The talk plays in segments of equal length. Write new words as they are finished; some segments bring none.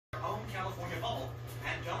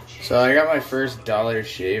So I got my first Dollar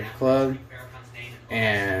Shave Club,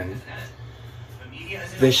 and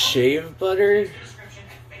the shave butter,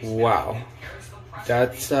 wow,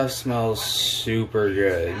 that stuff smells super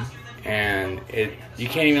good, and you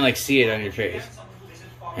can't even like see it on your face,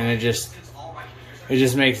 and it just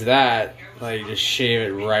makes that like just shave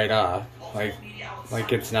it right off, like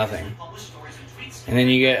it's nothing. And then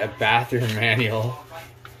you get a bathroom manual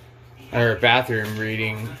or a bathroom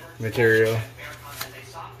reading material,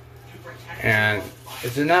 and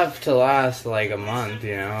it's enough to last like a month,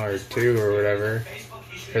 you know, or two or whatever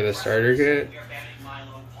for the starter kit.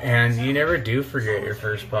 And you never do forget your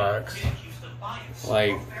first box.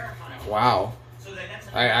 Like, wow.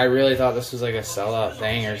 I really thought this was like a sellout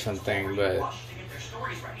thing or something, but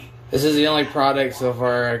this is the only product so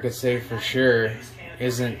far I could say for sure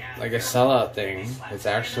isn't like a sellout thing. It's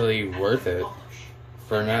actually worth it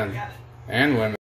for men and women.